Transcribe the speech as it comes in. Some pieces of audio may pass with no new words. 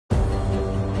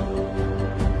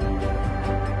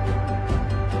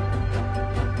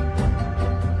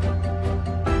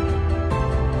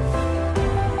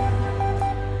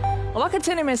Labvakar,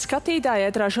 cienījamies skatītāji,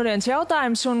 ētrā šodienas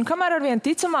jautājums, un kamēr arvien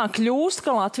ticamāk kļūst,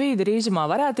 ka Latvija drīzumā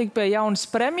varētu tikt pie jaunas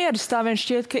premjeres, tā vien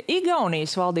šķiet, ka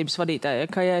Igaunijas valdības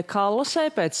vadītājai Kajai Kallasai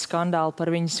pēc skandāla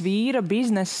par viņas vīra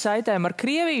biznesa saitēm ar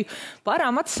Krieviju par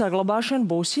amata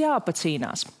saglabāšanu būs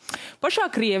jāpacīnās. Pašā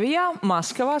Krievijā,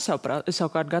 Maskavā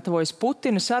savukārt gatavojas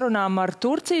Putina sarunām ar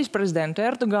Turcijas prezidentu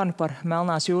Erdoganu par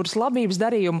Melnās jūras labības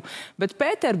darījumu, bet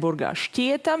Pēterburgā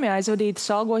šķietami aizvadītas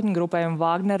algotņu grupējuma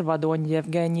Vāgner vadoņa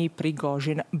Jevgeņija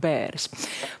Prigožina bēres.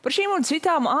 Par šīm un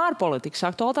citām ārpolitikas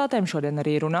aktualitātēm šodien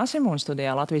arī runāsim, un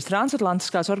studijā Latvijas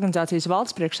Transatlantiskās organizācijas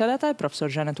valdes priekšsēdētāja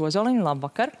profesora Žanetu Ozoliņu.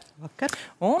 Labvakar! Labvakar!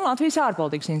 Un Latvijas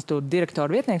Ārpolitikas institūta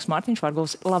direktora vietnieks Mārtiņš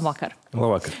Vargulis. Labvakar!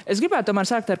 Labvakar! Es gribētu tomēr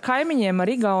sākt ar kaimiņiem,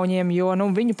 ar Igauniem, jo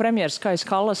viņu premjeras Kajais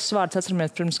Kallasas vārds,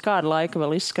 atceramies, pirms kāda laika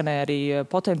vēl izskanēja arī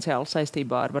potenciāli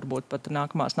saistībā ar varbūt pat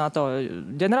nākamās NATO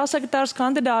ģenerālsekretārs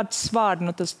kandidāts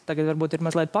vārdu. Tas tagad varbūt ir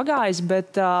mazliet pagājis,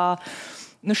 bet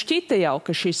šķita jau,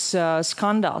 ka šis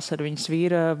skandāls ar viņas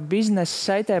vīra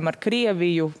biznesa saitēm ar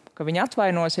Krieviju, ka viņa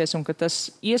atvainosies un ka tas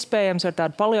iespējams ar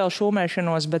tādu palielu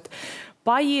šūmēšanos, bet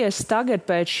paies tagad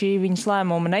pēc šī viņas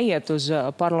lēmuma neiet uz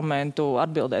parlamentu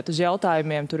atbildēt uz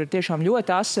jautājumiem. Tur ir tiešām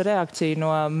ļoti asa reakcija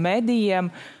no medijiem.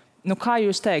 Kā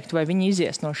jūs teikt, vai viņi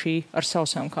izies no šī ar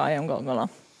sausām kājām gal galā?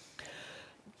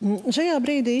 Šajā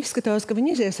brīdī izskatās, ka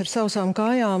viņa izies ar sausām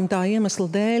kājām tā iemesla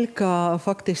dēļ, ka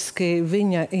faktiski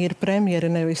viņa ir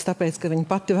premjere nevis tāpēc, ka viņa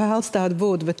pati vēlas tāda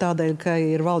būt, bet tādēļ, ka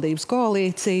ir valdības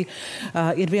koalīcija,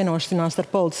 ir vienošanās ar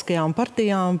politiskajām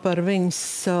partijām par viņas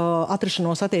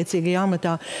atrašanos attiecīgajā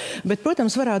amatā. Bet,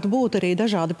 protams, varētu būt arī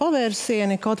dažādi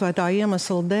pavērsieni, kaut vai tā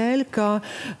iemesla dēļ, ka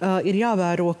ir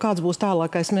jāvēro, kāds būs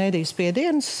tālākais mēdīju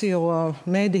spiediens, jo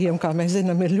mēdījiem, kā mēs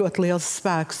zinām, ir ļoti liels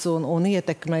spēks un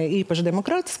ietekme īpaši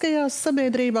demokrātiskajās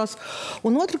sabiedrībās.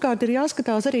 Un otrkārt ir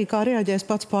jāskatās arī, kā reaģēs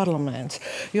pats parlaments.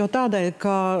 Jo tādēļ,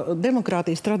 ka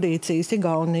demokrātijas tradīcijas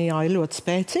Igaunijā ir ļoti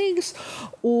spēcīgas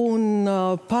un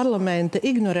parlamenta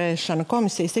ignorēšana,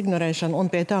 komisijas ignorēšana un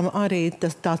pie tam arī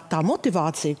tā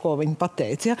motivācija, ko viņi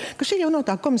pateica, ka šī jau nav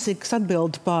tā komisija, kas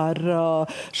atbild par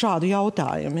šādu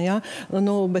jautājumu. Ja?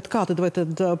 Bet kā tad, vai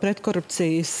tad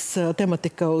pretkorupcijas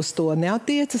tematika uz to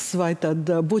neatiecas, vai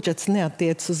tad budžets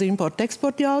neatiecas uz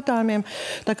importu-eksportu jautājumiem?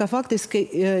 Tā kā faktiski,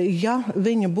 ja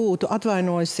viņa būtu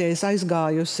atvainojusies,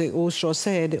 aizgājusi uz šo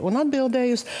sēdi un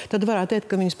atbildējusi, tad varētu teikt,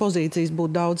 ka viņas pozīcijas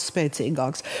būtu daudz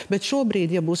spēcīgākas. Bet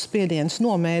šobrīd, ja būs spiediens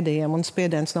no mēdījiem un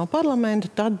spiediens no parlamenta,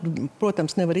 tad,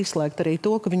 protams, nevar izslēgt arī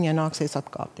to, ka viņai nāksies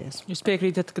atkāpties. Jūs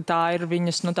piekrītat, ka tā ir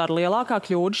viņas tāda lielākā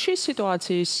kļūda šīs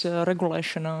situācijas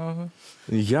regulēšanā?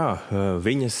 Jā,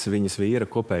 viņas vīra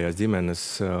kopējās ģimenes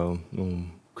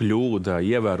kļūda,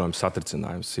 ievērojams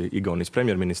satricinājums Igaunijas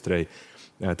premjerministrei.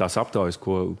 Tās aptaujas,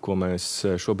 ko mēs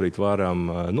šobrīd varam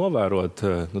novērot,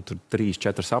 tur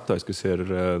 3-4 aptaujas, kas ir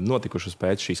notikušas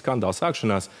pēc šī skandāla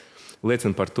sākšanās,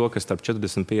 liecina par to, ka starp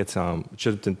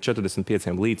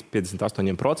 45 līdz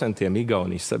 58%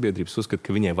 Igaunijas sabiedrības uzskata,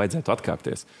 ka viņai vajadzētu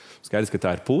atkāpties. Skaidrs, ka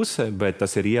tā ir puse, bet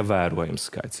tas ir ievērojams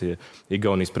skaits.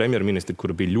 Igaunijas premjerministri,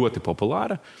 kura bija ļoti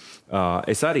populāra,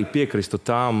 es arī piekristu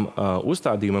tām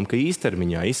uzstādījumam, ka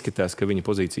īstermiņā izskatās, ka viņa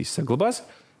pozīcijas saglabās.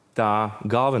 Tā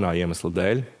galvenā iemesla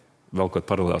dēļ, vēl kaut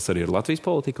paralēls arī ar Latvijas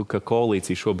politiku, ka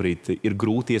koalīcija šobrīd ir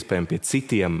grūti iespējami pie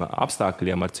citiem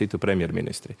apstākļiem ar citu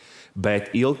premjerministri.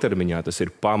 Bet ilgtermiņā tas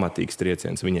ir pamatīgs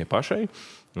trieciens viņai pašai.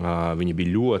 Viņa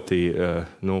bija ļoti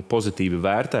pozitīvi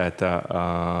vērtēta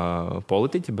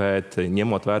politiķa, bet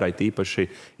ņemot vērā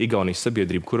īpaši Igaunijas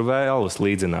sabiedrību, kur vēlas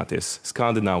līdzināties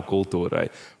skandināvu kultūrai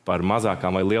par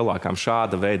mazākām vai lielākām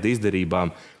šāda veida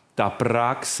izdarībām, tā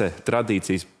prakse,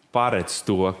 tradīcijas paredz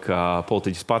to, ka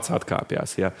politiķis pats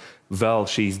atkāpjas. Ja? Vēl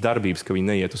šīs darbības, ka viņi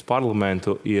neiet uz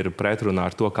parlamentu, ir pretrunā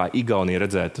ar to, kā Igaunija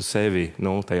redzētu sevi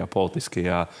tajā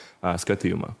politiskajā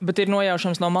skatījumā. Bet ir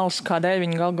nojaušams no malas, kādēļ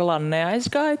viņi gal galā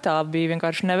neaizgāja. Tā bija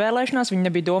vienkārši nevēlēšanās. Viņi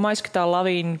nebija domājis, ka tā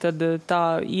lavīna tad tā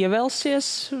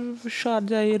ievelsies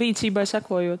šādai rīcībai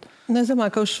sekojot. Es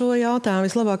domāju, ka uz šo jautājumu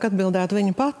vislabāk atbildētu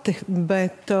viņa pati,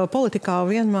 bet politikā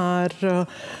vienmēr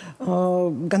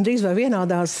gandrīz vai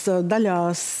vienādās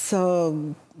daļās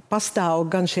pastāv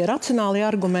gan šie racionāli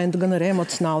argumenti, gan arī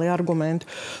emocionāli argumenti.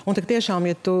 Un tak tiešām,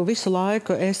 ja tu visu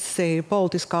laiku esi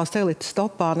politiskās elites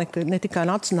topā, ne tikai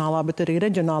nacionālā, bet arī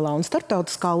reģionālā un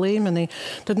starptautiskā līmenī,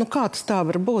 tad kā tas tā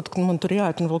var būt, ka man tur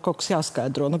jāiet un vēl kaut kas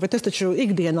jāskaidro. Bet es taču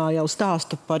ikdienā jau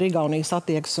stāstu par Igaunijas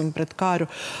attieksmi pret karu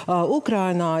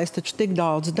Ukrainā, es taču tik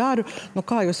daudz daru.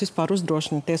 Kā jūs vispār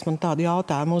uzdrošināties man tādu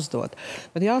jautājumu uzdot?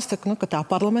 Bet jāsaka, ka tā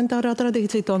parlamentārā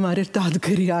tradīcija tomēr ir tāda,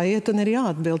 ka ir jāiet un ir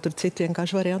jāatbild, tur citu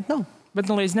vienkārši variantu nav. Bet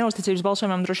līdz neusticības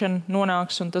balsojumam droši vien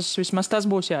nonāks, un vismaz tas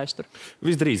būs jāiztur.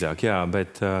 Visdrīzāk, jā,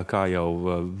 bet kā jau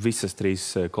visas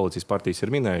 3 koalīcijas partijas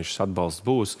ir minējušas, atbalsts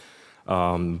būs.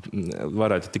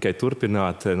 Varētu tikai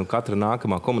turpināt, katra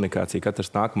nākamā komunikācija,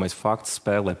 katrs nākamais fakts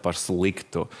spēlē par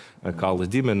sliktu.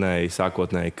 Kallas ģimenei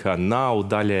sākotnēji, ka nav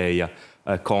daļēja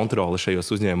kontrole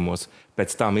šajos uzņēmumos.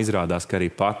 Pēc tam izrādās, ka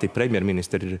arī pati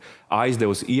premjerministra ir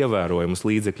aizdevusi ievērojumus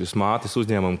līdzekļus mātes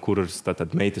uzņēmumu, kuras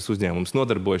tātad meitas uzņēmums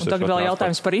nodarbojas. Un tagad vēl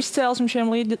jautājums par izcelsmi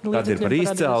šiem līdzekļiem. Tad ir par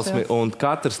izcelsmi, un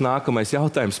katrs nākamais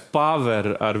jautājums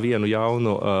paver ar vienu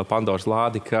jaunu Pandoras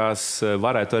lādi, kas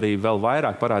varētu arī vēl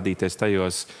vairāk parādīties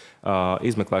tajos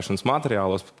izmeklēšanas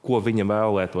materiālos, ko viņa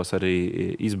vēlētos arī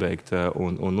izbeigt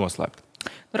un noslēpt.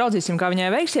 Raudzīsim, kā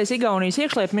viņai veiksies. Igaunijas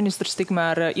iekšlietu ministrs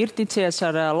tikmēr ir ticies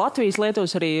ar Latvijas,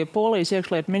 Lietuvas, arī Polijas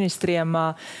iekšlietu ministriem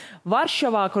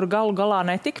Varšavā, kur galu galā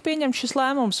netika pieņemts šis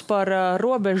lēmums par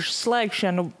robežu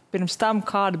slēgšanu. Pirms tam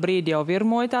kādu brīdi jau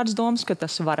virmoja tāds domas, ka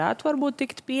tas varētu varbūt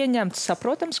tikt pieņemts.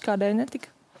 Saprotams, kādēļ netika?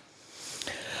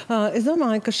 Es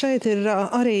domāju, ka šeit ir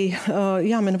arī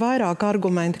jāmin vairāk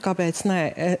argumenti, kāpēc nē.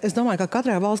 Es domāju, ka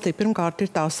katrai valstī pirmkārt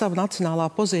ir tā sava nacionālā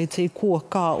pozīcija, ko,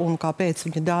 kā un kāpēc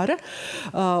viņa dara.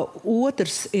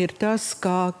 Otrs ir tas,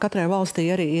 ka katrai valstī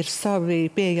arī ir savi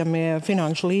pieejamie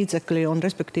finanšu līdzekļi un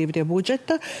respektīvi tie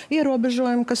budžeta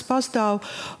ierobežojumi, kas pastāv.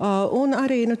 Un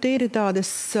arī tīri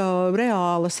tādas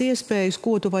reālas iespējas,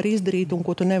 ko tu vari izdarīt un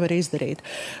ko tu nevari izdarīt.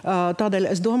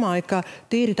 Tādēļ es domāju, ka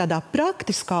tīri tādā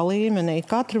praktiskā līmenī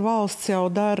katra valsts jau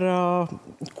dara,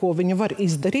 ko viņa var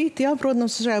izdarīt. Jā,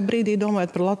 protams, šajā brīdī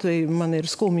domājot par Latviju, man ir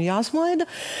skumji jāsmaida,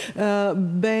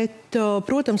 bet,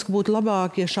 protams, ka būtu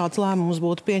labāk, ja šāds lēmums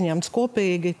būtu pieņemts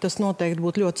kopīgi. Tas noteikti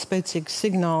būtu ļoti spēcīgs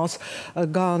signāls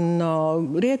gan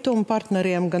rietumu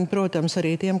partneriem, gan, protams,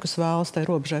 arī tiem, kas vēlas tai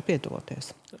robežai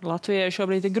pietuvoties. Latvijai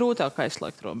šobrīd ir grūtāk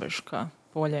aizslēgt robežu, kā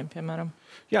poļiem, piemēram.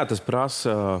 Jā, tas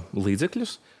prasa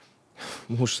līdzekļus.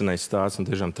 Mūžsanais stāsts un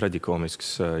tiešām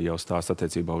traģikomisks jau stāsts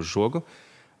attiecībā uz žogu.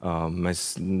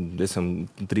 Mēs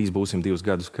drīz būsim 2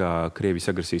 gadus kā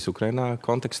Krievijas agresijas Ukrainā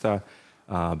kontekstā,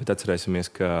 bet atcerēsimies,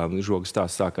 ka žoga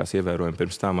stāsts sākās ievērojami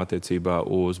pirms tam attiecībā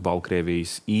uz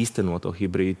Baltkrievijas īstenoto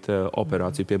hibrīdu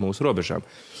operāciju pie mūsu robežām.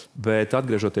 Bet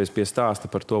atgriežoties pie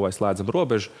stāsta par to, vai slēdzam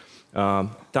robežu,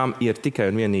 tam ir tikai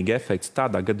un vienīgi efekts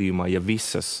tādā gadījumā, ja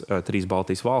visas 3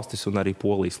 Baltijas valstis un arī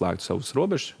Polija slēgtu savus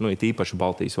robežas, it īpaši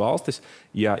Baltijas valstis,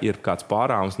 ja ir kāds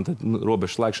pārāvums, tad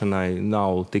robežu slēgšanai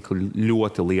nav tik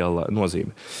ļoti liela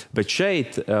nozīme. Bet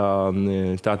šeit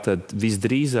tātad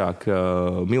visdrīzāk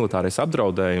militārais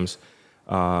apdraudējums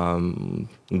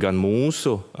gan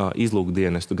mūsu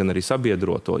izlūkdienestu, gan arī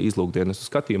sabiedroto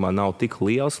izlūkdienestu skatījumā nav tik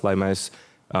liels, lai mēs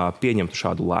pieņemtu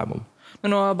šādu lēmumu.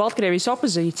 No Baltkrievijas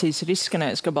opozīcijas ir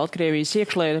izskanējis, ka Baltkrievijas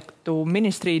iekšlietu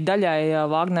ministrija daļai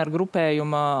Vāgneru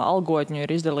grupējuma algotņu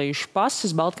ir izdalījuši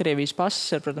pases. Baltkrievijas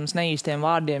pases ar, protams, neīstiem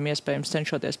vārdiem, iespējams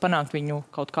cenšoties panākt viņu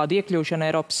kaut kādu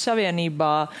iekļūšanu Eiropas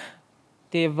Savienībā.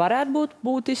 Tie varētu būt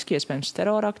būtiski, iespējams,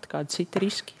 terorakti, kādi citi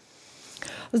riski.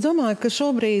 Es domāju, ka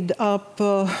šobrīd ap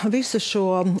visu šo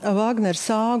Vāgneru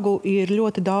sāgu ir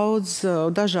ļoti daudz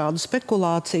dažādu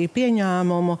spekulāciju,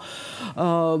 pieņēmumu.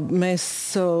 Mēs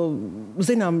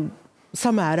zinām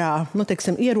samērā,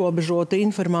 ierobežotu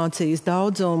informācijas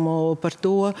daudzumu par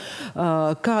to,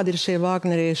 kādi ir šie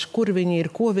vāgnerieši, kur viņi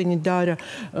ir, ko viņi dara.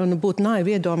 Būtu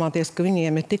naivi iedomāties, ka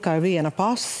viņiem ir tikai viena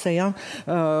pase, ja?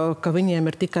 Ka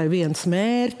viņiem ir tikai viens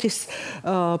mērķis.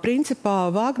 Principā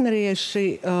vāgnerieši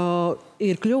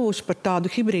ir kļuvuši par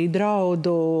tādu hibrīdu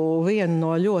draudu vienu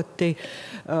no ļoti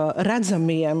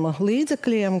redzamiem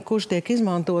līdzekļiem, kurš tiek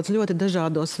izmantots ļoti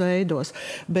dažādos veidos.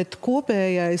 Bet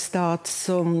kopējais tāds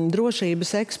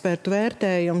drošības ekspertu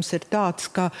vērtējums ir tāds,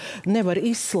 ka nevar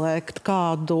izslēgt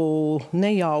kādu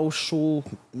nejaušu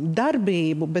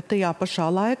darbību, bet tajā pašā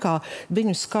laikā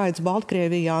viņu skaits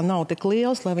Baltkrievijā nav tik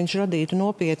liels, lai viņš radītu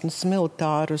nopietnus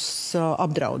militārus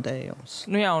apdraudējumus.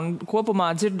 Jā, un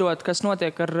kopumā dzirdot, kas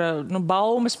notiek ar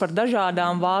baumas par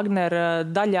dažādām Vāgnera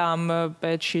daļām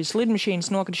pēc šīs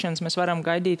lidmašīnas nokrišanas, mēs varam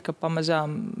gaidīt, ka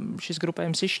pamazām šis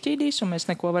grupējums izšķīdīs, un mēs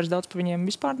neko vairs daudz par viņiem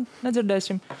vispār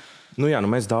nedzirdēsim.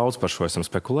 Mēs daudz par šo esam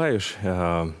spekulējuši.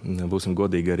 Būsim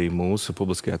godīgi, arī mūsu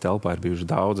publiskajā telpā ir bijušas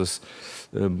daudzas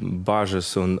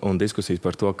bažas un diskusijas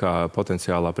par to, kā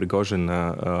potenciālā Prigožina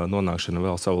nonākšana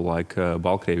vēl savulaik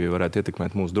Baltkrieviju varētu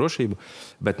ietekmēt mūsu drošību.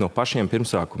 Bet no pašiem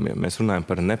pirmsākumiem mēs runājam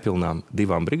par nepilnām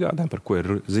 2 brigādēm, par ko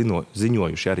ir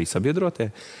ziņojuši arī sabiedrotie.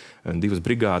 2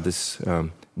 brigādes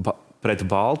pret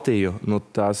Baltiju,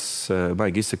 tas,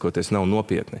 baigi izsakoties, nav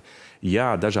nopietni.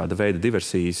 jā, dažāda veida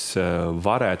diversijas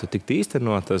varētu tikt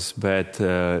īstenotas, bet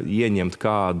ieņemt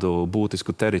kādu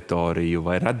būtisku teritoriju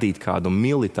vai radīt kādu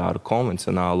militāru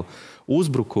konvencionālu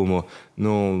uzbrukumu,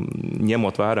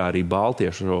 ņemot vērā arī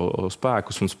baltiešu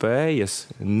spēkus un spējas,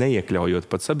 neiekļaujot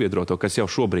pat sabiedroto, kas jau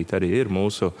šobrīd arī ir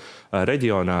mūsu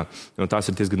reģionā, tās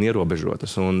ir diezgan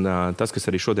ierobežotas. Un tas, kas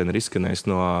arī šodien ir izskanējis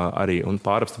un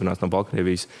pārapstiprināts no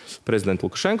Baltkrievijas prezidenta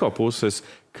Lukašenko puses,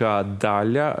 ka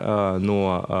daļa no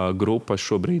grupas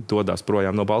šobrīd dodās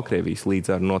projām no Baltkrievijas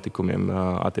līdz ar notikumiem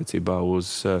attiecībā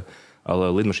uz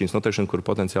lidmašīnas noteikšanu, kur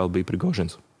potenciāli bija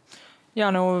Prigožins. Jā,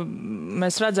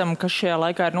 mēs redzam, ka šajā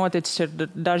laikā ir noticis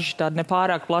daži tādi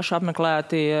nepārāk plaši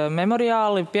apmeklēti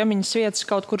memoriāli, piemiņas vietas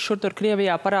kaut kur šur tur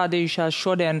Krievijā parādījušās.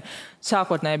 Šodien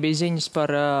sākotnēji bija ziņas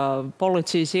par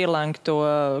policijas ielenkto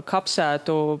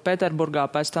kapsētu Pēterburgā,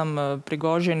 pēc tam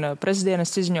Prigožina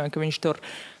prezidienes izziņoja, ka viņš tur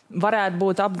varētu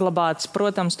būt apglabāts,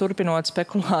 protams, turpinot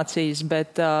spekulācijas,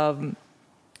 bet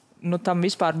tam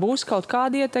vispār būs kaut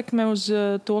kāda ietekme uz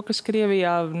to, kas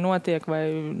Krievijā notiek, vai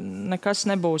nekas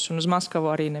nebūs, un uz Maskavu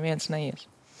arī neviens neies?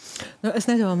 Es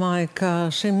nedomāju, ka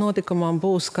šim notikumam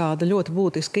būs kāda ļoti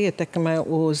būtiska ietekme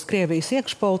uz Krievijas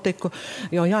iekšpolitiku,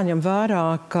 jo jāņem vērā,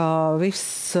 ka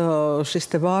viss šis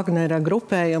te Wagnera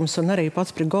grupējums un arī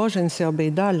pats Prigožins jau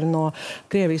bija daļa no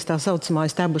Krievijas tā saucamā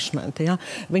establishmenta. Ja?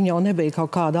 Viņa jau nebija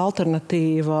kaut kāda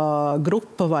alternatīva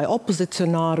grupa vai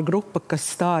opozicionāra grupa, kas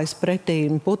stājas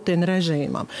pretīm Putina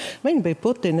režīmam. Viņa bija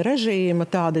Putina režīma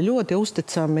tādi ļoti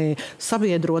uzticami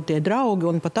sabiedrotie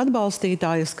draugi un pat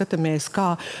atbalstītāji. Skatāmies,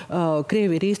 kā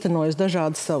Krievija ir īstenojusi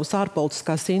dažādas savas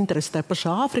ārpolitiskās intereses, tā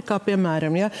pašā Āfrikā,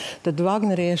 piemēram, ja, tad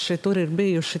Wagnerieši tur ir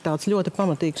bijuši tāds ļoti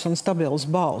pamatīgs un stabils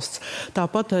balsts.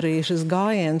 Tāpat arī šis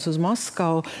gājiens uz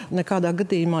Maskavu nekādā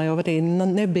gadījumā jau arī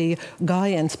nebija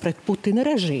gājiens pret Putina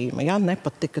režīmu. Ja.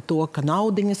 Nepatika to, ka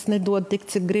naudiņas nedod tik,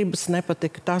 cik gribas,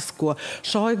 nepatika tas, ko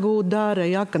Šoigu dara,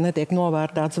 ja, ka netiek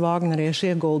novērtēts Wagneriešu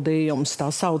ieguldījums,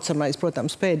 tā saucamais,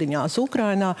 protams, pēdiņās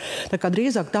Ukrainā. Tā kā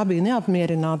drīzāk tā bija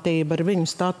neapmierinātība ar viņu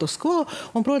status quo,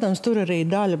 un, protams, tur arī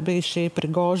daļa bija šī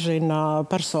Prigožina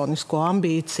personisko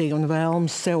ambīciju un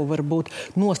vēlmes sev varbūt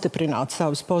nostiprināt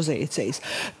savas pozīcijas.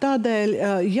 Tādēļ,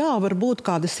 jā, varbūt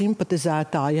kādi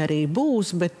simpatizētāji arī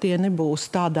būs, bet tie nebūs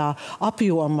tādā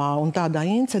apjomā un tādā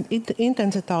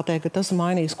intensitātē, ka tas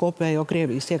mainīs kopējo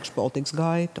Krievijas iekšpolitikas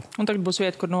gaitu. Un tagad būs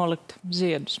vieta, kur nolikt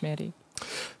ziedus mierīgi.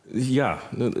 Jā,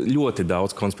 ļoti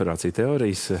daudz konspirāciju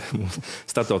teorijas.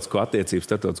 Starptautisko attiecību,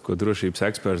 starptautisko drošības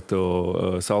ekspertu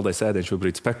saldē sēdiņš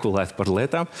šobrīd spekulēt par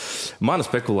lietām. Mana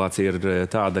spekulācija ir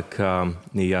tāda, ka,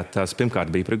 ja tas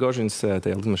pirmkārt bija Prigožins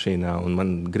tajā lidmašīnā, un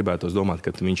man gribētos domāt,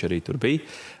 ka viņš arī tur bija,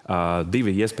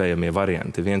 divi iespējamie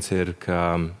varianti. Viens ir,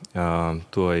 ka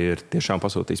to ir tiešām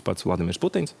pasūtījis pats Vladimirs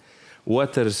Putins.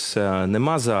 Otrs,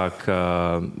 nemazāk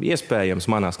iespējams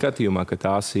manā skatījumā, ka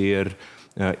tās ir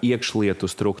iekšlietu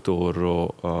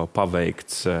struktūru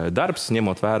paveikts darbs,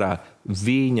 ņemot vērā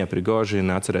viņa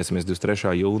Prigožina, atcerēsimies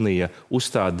 23. jūnija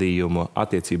uzstādījumu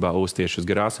attiecībā uz tieši uz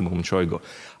Gerasimu un Šoigu.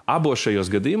 Abos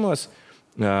šajos gadījumos,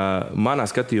 manā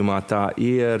skatījumā, tā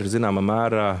ir, zināmā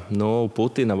mērā,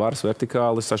 Putina varas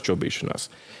vertikāli sašķobīšanās.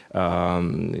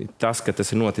 Tas, ka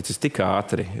tas ir noticis tik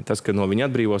ātri, tas, ka no viņa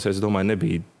atbrīvosies, es domāju,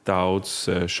 nebija daudz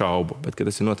šaubu, bet, ka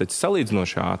tas ir noticis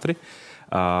salīdzinoši ātri,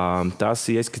 tas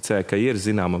ieskicē, ka ir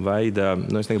zināma veida,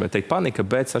 es negribētu teikt panika,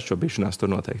 bet sašķobīšanās tur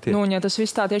noteikti ir. Ja tas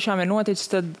viss tā tiešām ir noticis,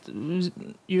 tad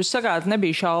jūs sakāt,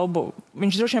 nebija šaubu.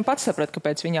 Viņš droši vien pats saprat,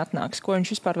 kāpēc viņi atnāks. Ko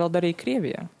viņš vispār vēl darīja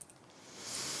Krievijā?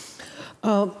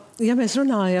 Ja mēs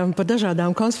runājam par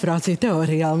dažādām konspirāciju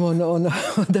teorijām un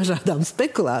dažādām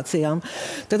spekulācijām,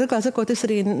 tad, kā sakot, es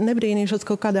arī nebrīnīšos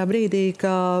kaut kādā brīdī,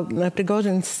 ka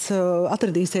Prigožins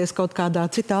atradīsies kaut kādā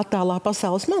citā attālā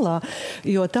pasaules malā,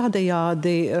 jo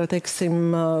tādējādi,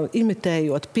 teiksim,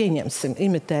 imitējot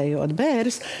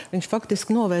bēres, viņš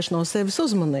faktiski novērš no sevis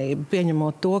uzmanību,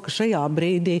 pieņemot to, ka šajā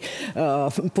brīdī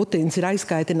Putins ir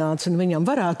aizkaitināts un viņam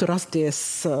varētu rasties,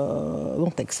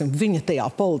 teiksim, viņa tajā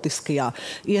politiskajā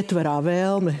ietverā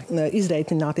vēlme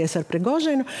izreikināties ar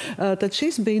Prigožinu, tad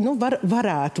šis bija,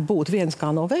 varētu būt viens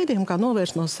no veidiem, kā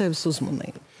novērst no sevis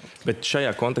uzmanību. Bet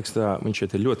šajā kontekstā viņš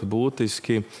ir ļoti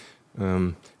būtiski.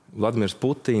 Vladimirs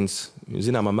Putins,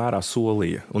 zināmā mērā,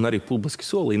 solīja, un arī publiski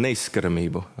solīja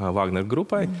neizskaramību Wagner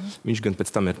grupai. Viņš gan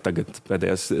pēc tam ir tagad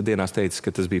pēdējās dienās teicis,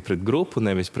 ka tas bija pret grupu,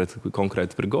 nevis pret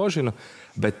konkrētu Prigožinu,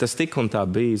 bet tas tik un tā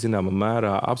bija, zināmā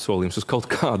mērā, apsolījums uz kaut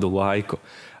kādu laiku.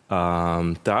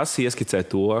 Tas ieskicē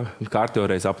to,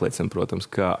 kārtjoreiz apliecina, protams,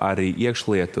 ka arī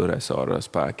iekšlietu resora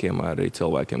spēkiem, arī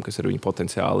cilvēkiem, kas ar viņu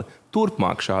potenciāli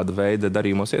turpmāk šāda veida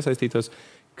darījumos iesaistītos,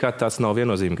 ka tas nav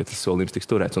viennozīmīgi, ka tas solījums tiks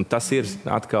turēts. Un tas ir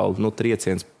atkal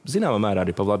trieciens zināmā mērā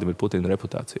arī pa Vladimiru Putinu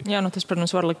reputāciju. Jā, tas,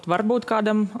 protams, var likt varbūt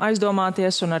kādam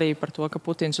aizdomāties un arī par to, ka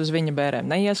Putins uz viņa bērēm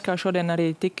neies, kā šodien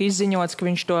arī tika izziņots, ka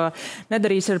viņš to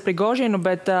nedarīs ar Prigožinu,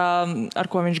 bet ar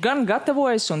ko viņš gan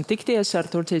gatavojas un tikties ar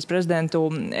Turcijas prezidentu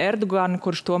Erdoganu,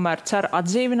 kurš tomēr cer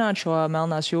atdzīvināt šo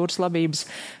Melnās jūras labības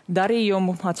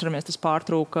darījumu. Atceramies, tas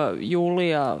pārtrūka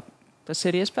jūlijā. Tas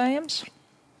ir iespējams?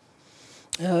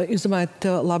 Jūs domājat,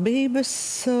 labības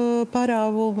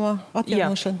parāvuma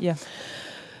atjaunošana? Jā.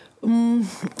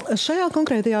 Šajā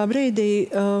konkrētajā brīdī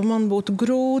man būtu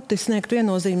grūti sniegt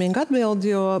viennozīmīgu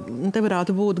atbildi, jo te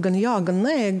varētu būt gan jā, gan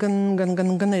nē,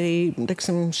 gan arī,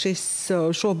 teiksim, šis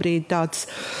šobrīd tāds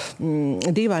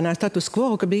dīvainais status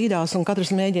quo, ka bīdās un katrs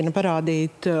mēģina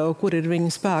parādīt, kur ir viņa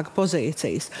spēka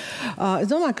pozīcijas. Es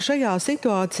domāju, ka šajā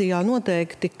situācijā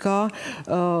noteikti, ka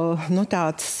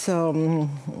tāds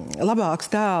labāks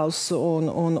tēls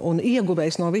un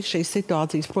ieguvējs no visas šīs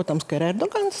situācijas, protams, ka ir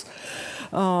Erdogans,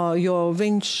 jo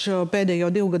viņš pēdējo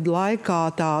 2 gadu laikā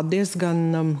tā diezgan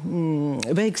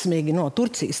veiksmīgi no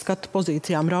Turcijas skatu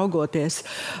pozīcijām raugoties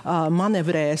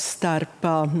manevrēs starp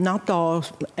NATO,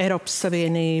 Eiropas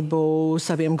Savienību,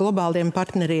 saviem globāliem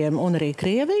partneriem un arī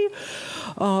Krieviju.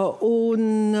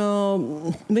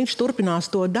 Viņš turpinās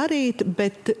to darīt,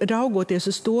 bet raugoties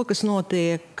uz to, kas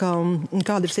notiek,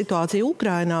 kāda ir situācija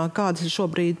Ukrainā, kādas ir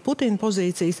šobrīd Putina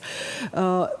pozīcijas,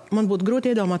 man būtu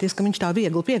grūti iedomāties, ka viņš tā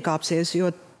viegli piekāpsies,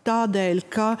 jo tādēļ,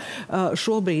 ka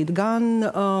šobrīd gan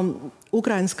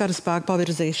Ukrainas karaspēka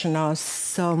pavirzīšanās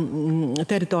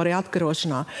teritorija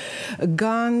atkarošanā,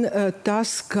 gan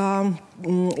tas, ka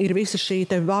ir visa šī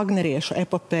te Vagneriešu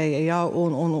epopeja, ja,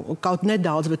 un kaut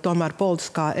nedaudz, bet tomēr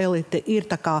politiskā elite ir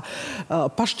tā kā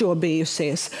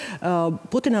pašķobījusies.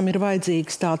 Putinam ir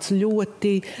vajadzīgs tāds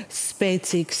ļoti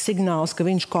spēcīgs signāls, ka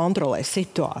viņš kontrolē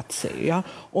situāciju. Ja,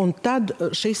 un tad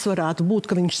šis varētu būt,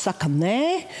 ka viņš saka nē,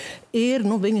 ir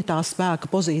viņa tā spēka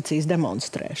pozīcijas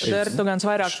demonstrēšana. Erdogans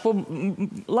vairāk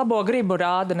labo gribu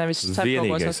rāda, nevis cer kaut ko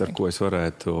sasniegt. Vienīgais, ar ko es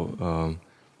varētu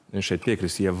šeit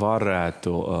piekrist, ja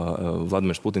varētu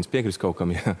Vladimirs Putins piekrist kaut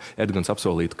kam, ja Erdogans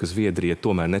apsolītu, ka Zviedrija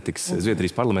tomēr netiks,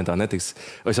 Zviedrijas parlamentā netiks,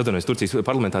 Turcijas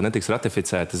parlamentā netiks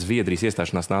ratificēta Zviedrijas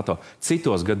iestāšanās NATO.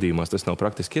 Citos gadījumos tas nav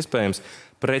praktiski iespējams.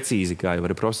 Precīzi, kā jau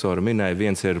arī profesori minēja,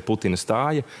 viens ir Putina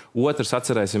stāja, otrs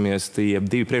atcerēsimies tie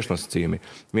 2 priekšnosacījumi.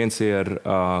 Viens ir,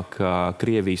 ka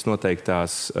Krievijas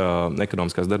noteiktās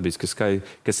ekonomiskās darbības,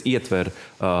 kas ietver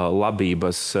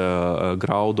labības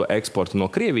graudu eksportu no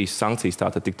Krievijas, sankcijas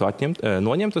tātad tiktu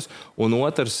noņemtas, un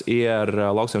otrs ir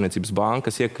lauksaimniecības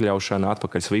bankas iekļaušana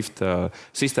atpakaļ SWIFT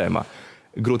sistēmā.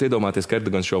 Grūti iedomāties, ka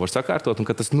Erdogans šo var sakārtot un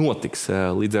ka tas notiks.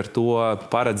 Līdz ar to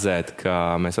paredzēt,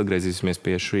 ka mēs atgriezīsimies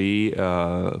pie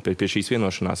šīs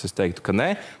vienošanās, es teiktu, ka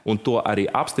nē. Un to arī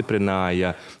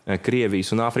apstiprināja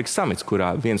Krievijas un Āfrikas samits,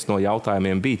 kurā viens no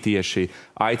jautājumiem bija tieši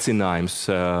aicinājums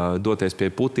doties pie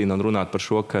Putina un runāt par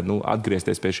šo, ka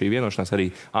atgriezties pie šī vienošanās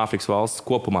arī Āfrikas valsts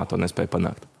kopumā to nespēja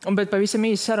panākt. Bet pavisam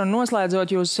īsi sarunu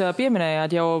noslēdzot, jūs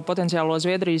pieminējāt jau potenciālo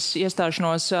Zviedrijas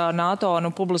iestāšanos NATO,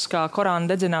 publiskā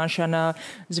Korāna dedzināšana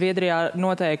Zviedrijā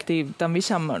noteikti tam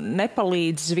visam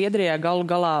nepalīdz. Zviedrijā galu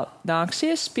galā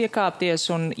nāksies piekāpties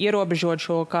un ierobežot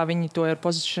šo, kā viņi to ir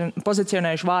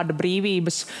pozicionējuši, vārda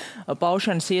brīvības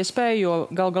paušanas iespēju, jo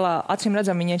galu galā acīm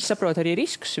redzam, viņi saprot arī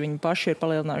riskus. Viņi paši ir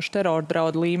palielinājuši terora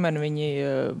draudu līmeni, viņi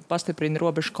pastiprina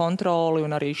robežu kontroli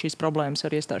un arī šīs problēmas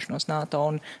ar iestāšanos NATO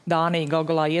un Dānija galu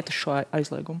galā iet uz šo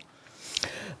aizliegumu.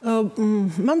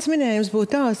 Mans minējums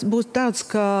būtu tāds,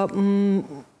 ka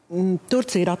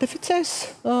Turcija ratificēs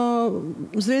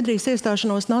Zviedrijas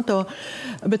iestāšanos NATO,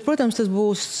 bet, protams, tas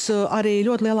būs arī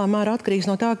ļoti lielā mērā atkarīgs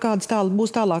no tā, kādas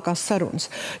būs tālākās sarunas.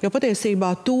 Jo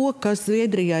patiesībā to, kas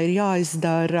Zviedrijai ir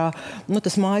jāizdara,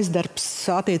 tas mājasdarbs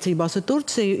attiecībās ar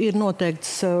Turciju, ir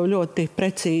noteikts ļoti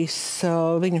precīzs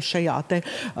viņu šajā te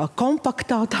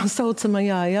kompaktā, tā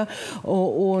saucamajā, ja?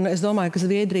 Un es domāju, ka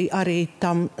Zviedrija arī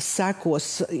tam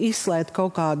sekos. Izslēgt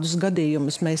kaut kādus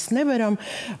gadījumus mēs nevaram,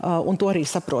 un to arī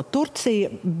saprot Turcija,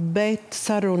 bet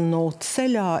sarunu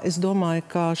ceļā es domāju,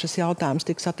 ka šis jautājums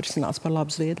tiks atrisināts par labu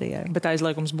Zviedrijai. Bet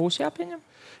aizliegums būs jāpieņem?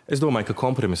 Es domāju, ka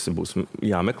kompromisi būs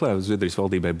jāmeklē. Zviedrijas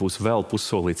valdībai būs vēl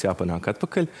pussolīts jāpanāk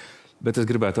atpakaļ. Bet es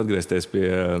gribētu atgriezties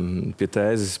pie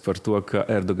tēzes par to, ka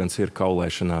Erdogans ir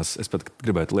kaulēšanās. Es pat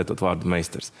gribētu lietot vārdu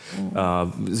meistars.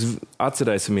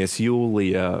 Atcerēsimies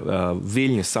jūlija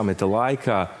Viļņas samita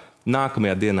laikā.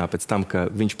 Nākamajā dienā pēc tam, ka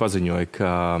viņš paziņoja,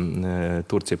 ka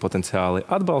Turcija potenciāli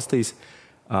atbalstīs,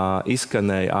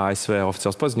 izskanēja ASV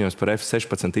oficiāls paziņojums par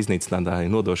F-16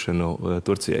 iznīcinātāju nodošanu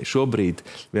Turcijai. Šobrīd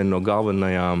viena no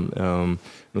galvenajām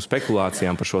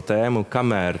spekulācijām par šo tēmu,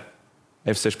 kamēr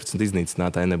F-16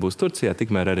 iznīcinātāji nebūs Turcijā,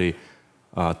 tikmēr arī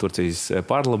Turcijas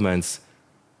parlaments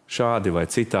šādi vai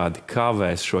citādi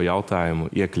kavēs šo jautājumu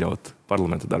iekļaut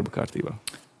parlamenta darba kārtībā.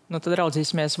 Nu, tad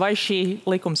raudzīsimies, vai šī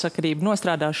likumsakarība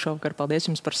nostrādās šovakar. Paldies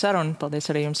jums par sarunu, paldies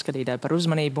arī jums, skatītāji, par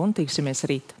uzmanību un tiksimies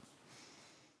rīt.